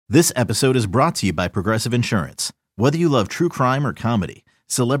This episode is brought to you by Progressive Insurance. Whether you love true crime or comedy,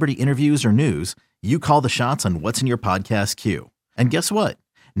 celebrity interviews or news, you call the shots on what's in your podcast queue. And guess what?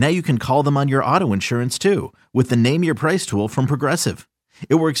 Now you can call them on your auto insurance too with the Name Your Price tool from Progressive.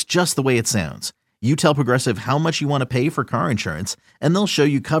 It works just the way it sounds. You tell Progressive how much you want to pay for car insurance, and they'll show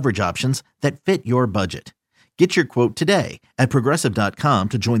you coverage options that fit your budget. Get your quote today at Progressive.com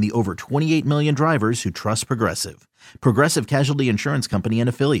to join the over 28 million drivers who trust Progressive. Progressive Casualty Insurance Company and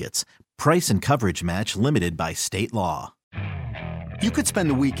Affiliates. Price and coverage match limited by state law. You could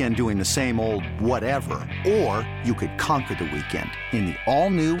spend the weekend doing the same old whatever, or you could conquer the weekend in the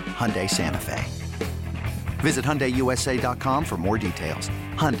all-new Hyundai Santa Fe. Visit HyundaiUSA.com for more details.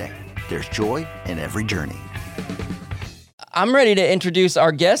 Hyundai, there's joy in every journey. I'm ready to introduce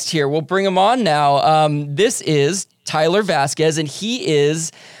our guest here. We'll bring him on now. This is Tyler Vasquez, and he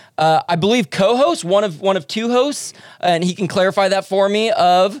is, I believe, co-host, one of two hosts, and he can clarify that for me,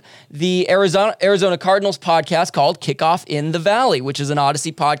 of the Arizona Cardinals podcast called Kickoff in the Valley, which is an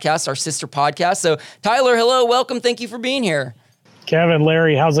Odyssey podcast, our sister podcast. So, Tyler, hello, welcome. Thank you for being here. Kevin,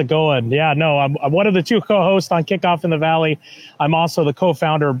 Larry, how's it going? Yeah, no, I'm one of the two co-hosts on Kickoff in the Valley. I'm also the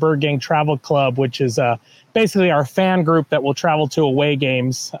co-founder of Bird Gang Travel Club, which is basically our fan group that will travel to away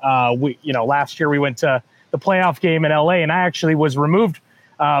games. Last year we went to the playoff game in LA, and I actually was removed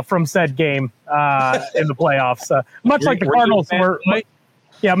from said game in the playoffs. Much like the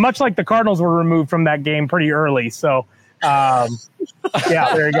Cardinals were removed from that game pretty early. So, yeah,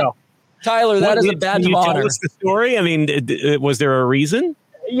 there you go. Tyler, that is a badge of honor. Can you tell us the story? I mean, was there a reason?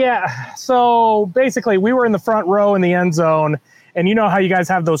 Yeah. So basically, we were in the front row in the end zone, and you know how you guys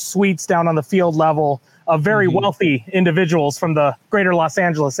have those suites down on the field level of very wealthy individuals from the greater Los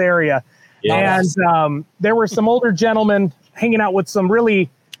Angeles area. Yes. And there were some older gentlemen hanging out with some really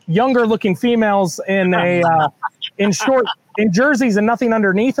younger looking females in in jerseys and nothing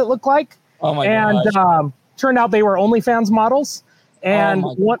underneath, it looked like. Oh my gosh. And turned out they were OnlyFans models. And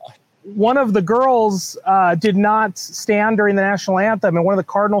one of the girls did not stand during the national anthem, and one of the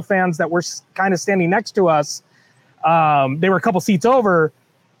Cardinal fans that were kind of standing next to us, they were a couple seats over.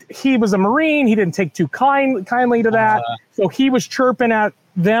 He was a Marine. He didn't take too kindly to that. So he was chirping at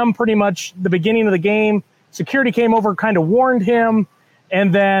them pretty much the beginning of the game. Security came over, kind of warned him.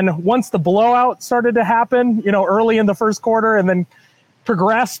 And then once the blowout started to happen, early in the first quarter, and then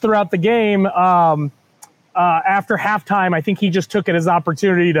progressed throughout the game, after halftime, I think he just took it as an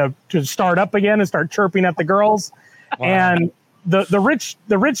opportunity to start up again and start chirping at the girls. Wow. And the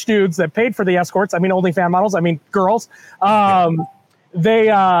rich dudes that paid for the escorts, OnlyFans models, girls,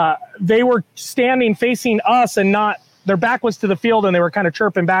 they were standing facing us and not, their back was to the field, and they were kind of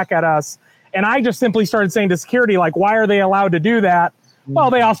chirping back at us. And I just simply started saying to security, like, why are they allowed to do that? Well,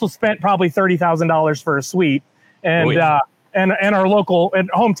 they also spent probably $30,000 for a suite and our local and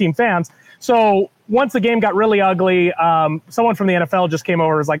home team fans. So once the game got really ugly, someone from the NFL just came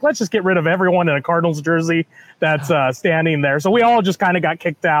over and was like, let's just get rid of everyone in a Cardinals jersey that's standing there. So we all just kind of got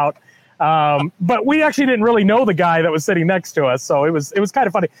kicked out. But we actually didn't really know the guy that was sitting next to us. So it was kind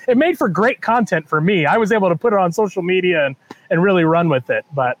of funny. It made for great content for me. I was able to put it on social media and really run with it.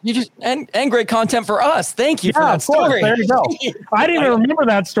 But and great content for us. Thank you for that story. There you go. I didn't even remember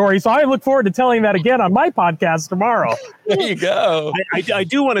that story, so I look forward to telling that again on my podcast tomorrow. There you go. I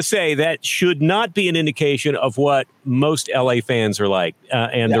do want to say that should not be an indication of what most LA fans are like.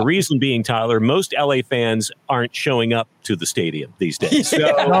 The reason being, Tyler, most LA fans aren't showing up to the stadium these days. So,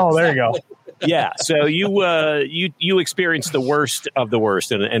 there you go. Yeah, so you experienced the worst of the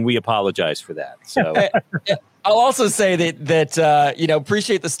worst, and we apologize for that. So I'll also say that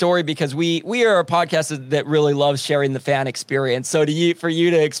appreciate the story, because we are a podcast that really loves sharing the fan experience. So for you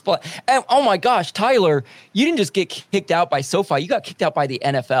to explain, and oh my gosh, Tyler, you didn't just get kicked out by SoFi, you got kicked out by the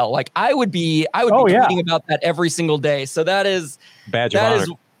NFL. Like I would be tweeting about that every single day. So that is badge of honor.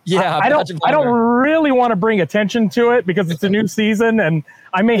 I don't really want to bring attention to it because it's a new season, and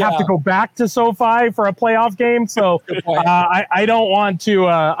I may have to go back to SoFi for a playoff game. So I don't want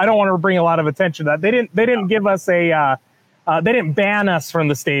to bring a lot of attention to that. They didn't give us they didn't ban us from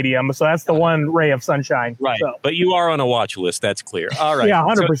the stadium. So that's the one ray of sunshine. Right. So. But you are on a watch list. That's clear. All right. Yeah,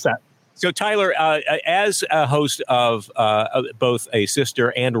 100%. So Tyler, as a host of both a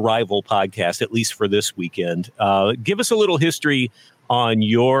sister and rival podcast, at least for this weekend, give us a little history on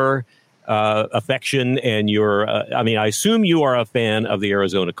your affection and your, I assume you are a fan of the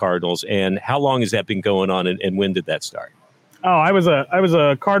Arizona Cardinals, and how long has that been going on, and when did that start? Oh, I was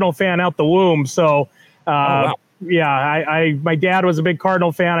a Cardinal fan out the womb. So, wow. Yeah, my dad was a big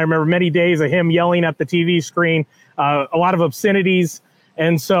Cardinal fan. I remember many days of him yelling at the TV screen, a lot of obscenities.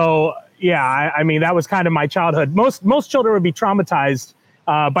 And so, yeah, that was kind of my childhood. Most children would be traumatized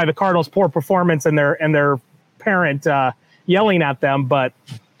by the Cardinals' poor performance and their parent yelling at them. But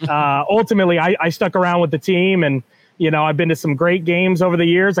ultimately, I stuck around with the team, and I've been to some great games over the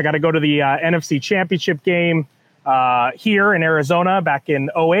years. I got to go to the NFC Championship game here in Arizona back in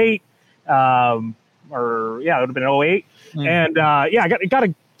 2008. It would have been 2008. And I got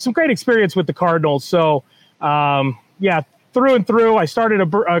some great experience with the Cardinals. So through and through, I started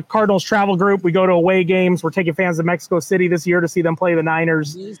a Cardinals travel group. We go to away games. We're taking fans to Mexico City this year to see them play the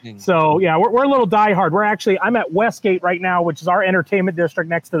Niners. Amazing. So we're a little diehard. I'm at Westgate right now, which is our entertainment district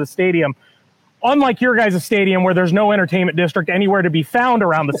next to the stadium. Unlike your guys' stadium, where there's no entertainment district anywhere to be found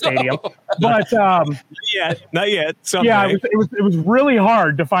around the stadium. But not yet. Someday. Yeah, it was really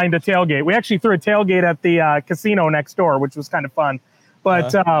hard to find a tailgate. We actually threw a tailgate at the casino next door, which was kind of fun.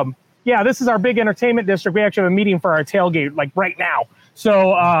 But this is our big entertainment district. We actually have a meeting for our tailgate like right now.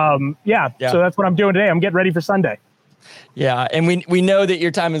 So so that's what I'm doing today. I'm getting ready for Sunday. Yeah, and we know that your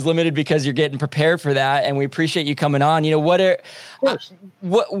time is limited because you're getting prepared for that, and we appreciate you coming on. What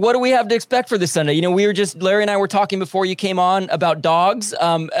do we have to expect for this Sunday? Larry and I were talking before you came on about dogs,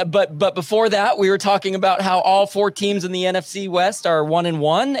 but before that, we were talking about how all 4 teams in the NFC West are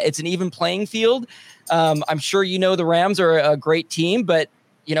 1-1. It's an even playing field. I'm sure the Rams are a great team, but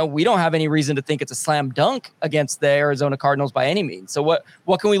we don't have any reason to think it's a slam dunk against the Arizona Cardinals by any means. So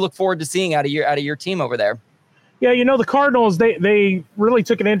what can we look forward to seeing out of your team over there? Yeah, the Cardinals, they really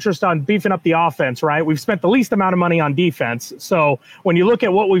took an interest on beefing up the offense, right? We've spent the least amount of money on defense. So when you look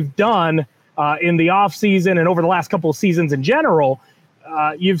at what we've done in the offseason and over the last couple of seasons in general,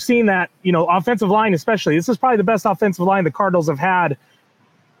 you've seen that, offensive line especially, this is probably the best offensive line the Cardinals have had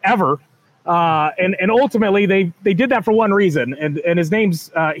ever. And ultimately, they did that for one reason. And his name's,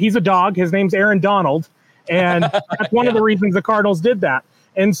 he's a dog. His name's Aaron Donald. And that's one of the reasons the Cardinals did that.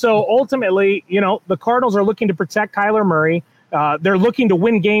 And so ultimately, the Cardinals are looking to protect Kyler Murray. They're looking to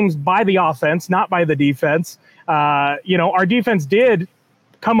win games by the offense, not by the defense. Our defense did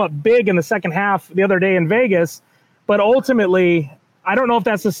come up big in the second half the other day in Vegas, but ultimately, I don't know if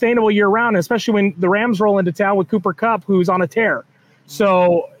that's sustainable year round, especially when the Rams roll into town with Cooper Kupp, who's on a tear.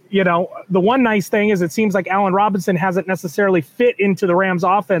 So, the one nice thing is it seems like Allen Robinson hasn't necessarily fit into the Rams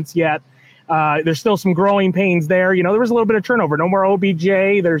offense yet. There's still some growing pains there. There was a little bit of turnover. No more OBJ.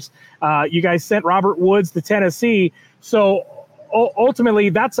 There's you guys sent Robert Woods to Tennessee. So ultimately,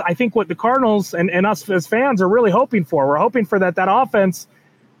 that's, I think, what the Cardinals and us as fans are really hoping for. We're hoping for that offense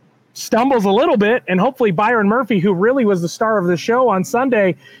stumbles a little bit, and hopefully Byron Murphy, who really was the star of the show on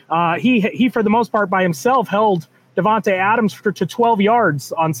Sunday, he for the most part by himself held Devontae Adams to 12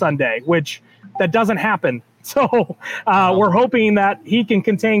 yards on Sunday, which that doesn't happen. So we're hoping that he can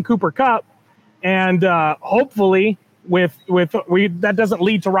contain Cooper Kupp. And hopefully that doesn't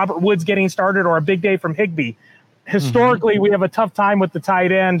lead to Robert Woods getting started or a big day from Higbee. Historically, we have a tough time with the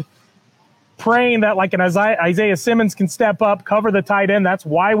tight end, praying that like an Isaiah Simmons can step up, cover the tight end. That's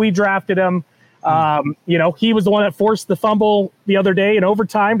why we drafted him. He was the one that forced the fumble the other day in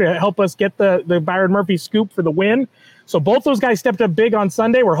overtime to help us get the Byron Murphy scoop for the win. So both those guys stepped up big on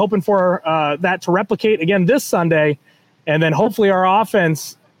Sunday. We're hoping for that to replicate again this Sunday. And then hopefully our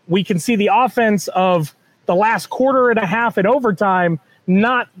offense, we can see the offense of the last quarter and a half in overtime,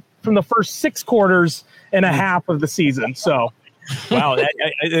 not from the first 6 quarters and a half of the season. So, wow,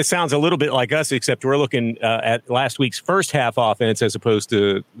 it sounds a little bit like us, except we're looking at last week's first half offense as opposed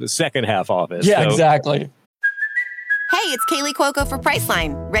to the second half offense. Yeah, exactly. Hey, it's Kaylee Cuoco for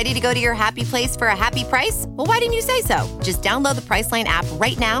Priceline. Ready to go to your happy place for a happy price? Well, why didn't you say so? Just download the Priceline app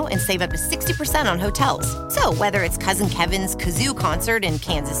right now and save up to 60% on hotels. So whether it's Cousin Kevin's Kazoo Concert in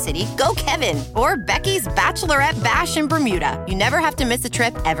Kansas City, go Kevin, or Becky's Bachelorette Bash in Bermuda, you never have to miss a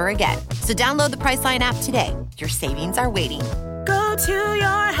trip ever again. So download the Priceline app today. Your savings are waiting. Go to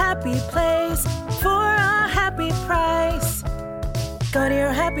your happy place for a happy price. Go to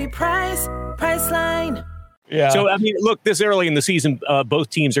your happy price, Priceline. Yeah. So, look, this early in the season, both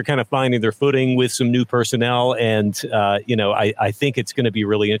teams are kind of finding their footing with some new personnel. And, I think it's going to be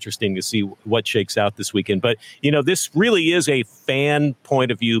really interesting to see what shakes out this weekend. But, this really is a fan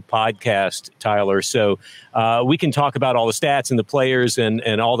point of view podcast, Tyler. So we can talk about all the stats and the players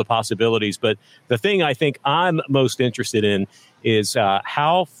and all the possibilities. But the thing I think I'm most interested in is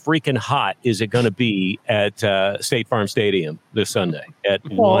how freaking hot is it going to be at State Farm Stadium this Sunday at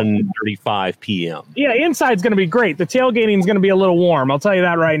 1:35 p.m.? Yeah, inside's going to be great. The tailgating is going to be a little warm. I'll tell you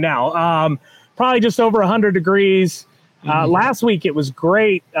that right now. Probably just over 100 degrees. Last week it was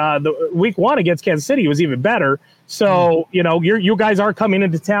great. The week 1 against Kansas City was even better. So, you guys are coming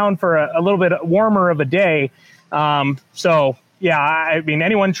into town for a little bit warmer of a day. So yeah, I mean,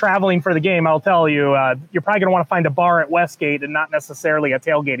 anyone traveling for the game, I'll tell you, you're probably going to want to find a bar at Westgate and not necessarily a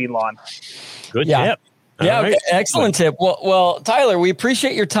tailgating lawn. Good tip. Yeah, right. Excellent tip. Well, Tyler, we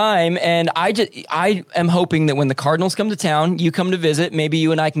appreciate your time, and I am hoping that when the Cardinals come to town, you come to visit. Maybe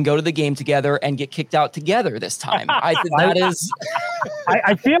you and I can go to the game together and get kicked out together this time. I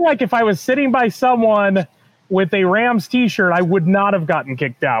feel like if I was sitting by someone with a Rams T-shirt, I would not have gotten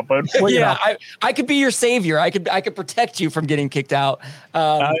kicked out. But I could be your savior. I could protect you from getting kicked out.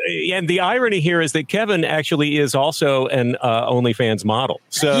 And the irony here is that Kevin actually is also an OnlyFans model.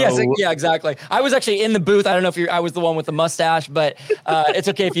 So yeah, exactly. I was actually in the booth. I don't know if I was the one with the mustache, but it's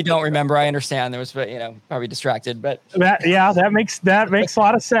okay if you don't remember. I understand. There was, probably distracted, but that makes a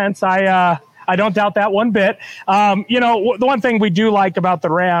lot of sense. I don't doubt that one bit. The one thing we do like about the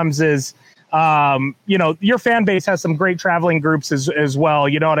Rams is, your fan base has some great traveling groups as well.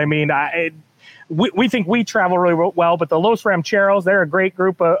 You know what I mean? We think we travel really well, but the Los Rancheros, they're a great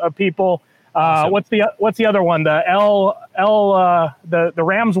group of people. Awesome. What's the other one? The the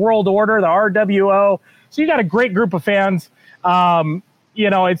Rams World Order, the RWO. So you got a great group of fans.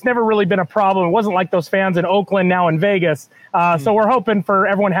 It's never really been a problem. It wasn't like those fans in Oakland, now in Vegas. So we're hoping for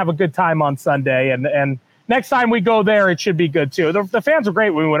everyone to have a good time on Sunday, and next time we go there, it should be good too. The fans were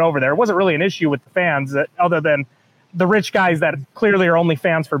great when we went over there. It wasn't really an issue with the fans, other than the rich guys that clearly are only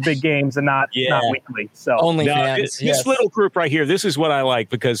fans for big games and not weekly. So only fans. This little group right here, this is what I like,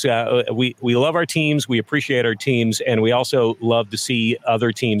 because we love our teams, we appreciate our teams, and we also love to see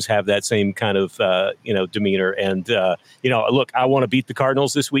other teams have that same kind of demeanor. And look, I want to beat the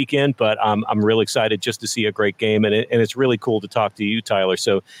Cardinals this weekend, but I'm really excited just to see a great game, and it's really cool to talk to you, Tyler.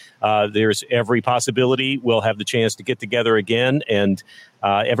 So there's every possibility we'll have the chance to get together again, and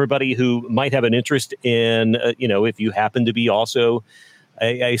everybody who might have an interest in, if you happen to be also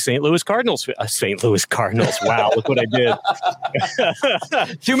a St. Louis Cardinals. St. Louis Cardinals. Wow, look what I did.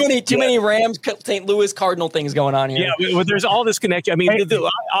 Too many Rams, St. Louis Cardinal things going on here. Yeah, well, there's all this connection. I mean,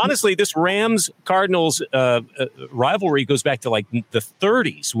 honestly, this Rams Cardinals rivalry goes back to like the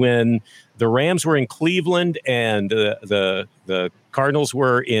 30s when the Rams were in Cleveland and the Cardinals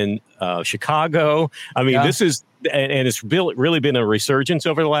were in Chicago. I mean, this is. And it's really been a resurgence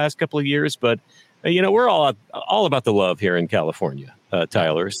over the last couple of years. But, we're all about the love here in California,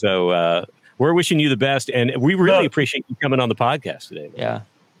 Tyler. So we're wishing you the best. And we really appreciate you coming on the podcast today. Yeah.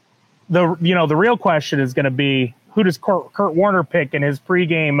 The real question is going to be, who does Kurt Warner pick in his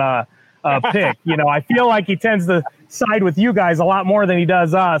pregame pick? I feel like he tends to side with you guys a lot more than he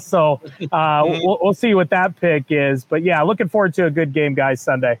does us. So we'll see what that pick is. But, yeah, looking forward to a good game, guys,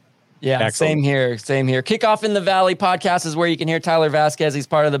 Sunday. Yeah, excellent. Same here. Kickoff in the Valley podcast is where you can hear Tyler Vasquez. He's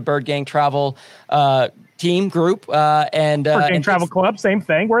part of the Bird Gang Travel team group. Bird Gang Travel Club, same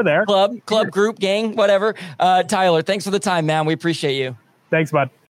thing. We're there. Club, group, gang, whatever. Tyler, thanks for the time, man. We appreciate you. Thanks, bud.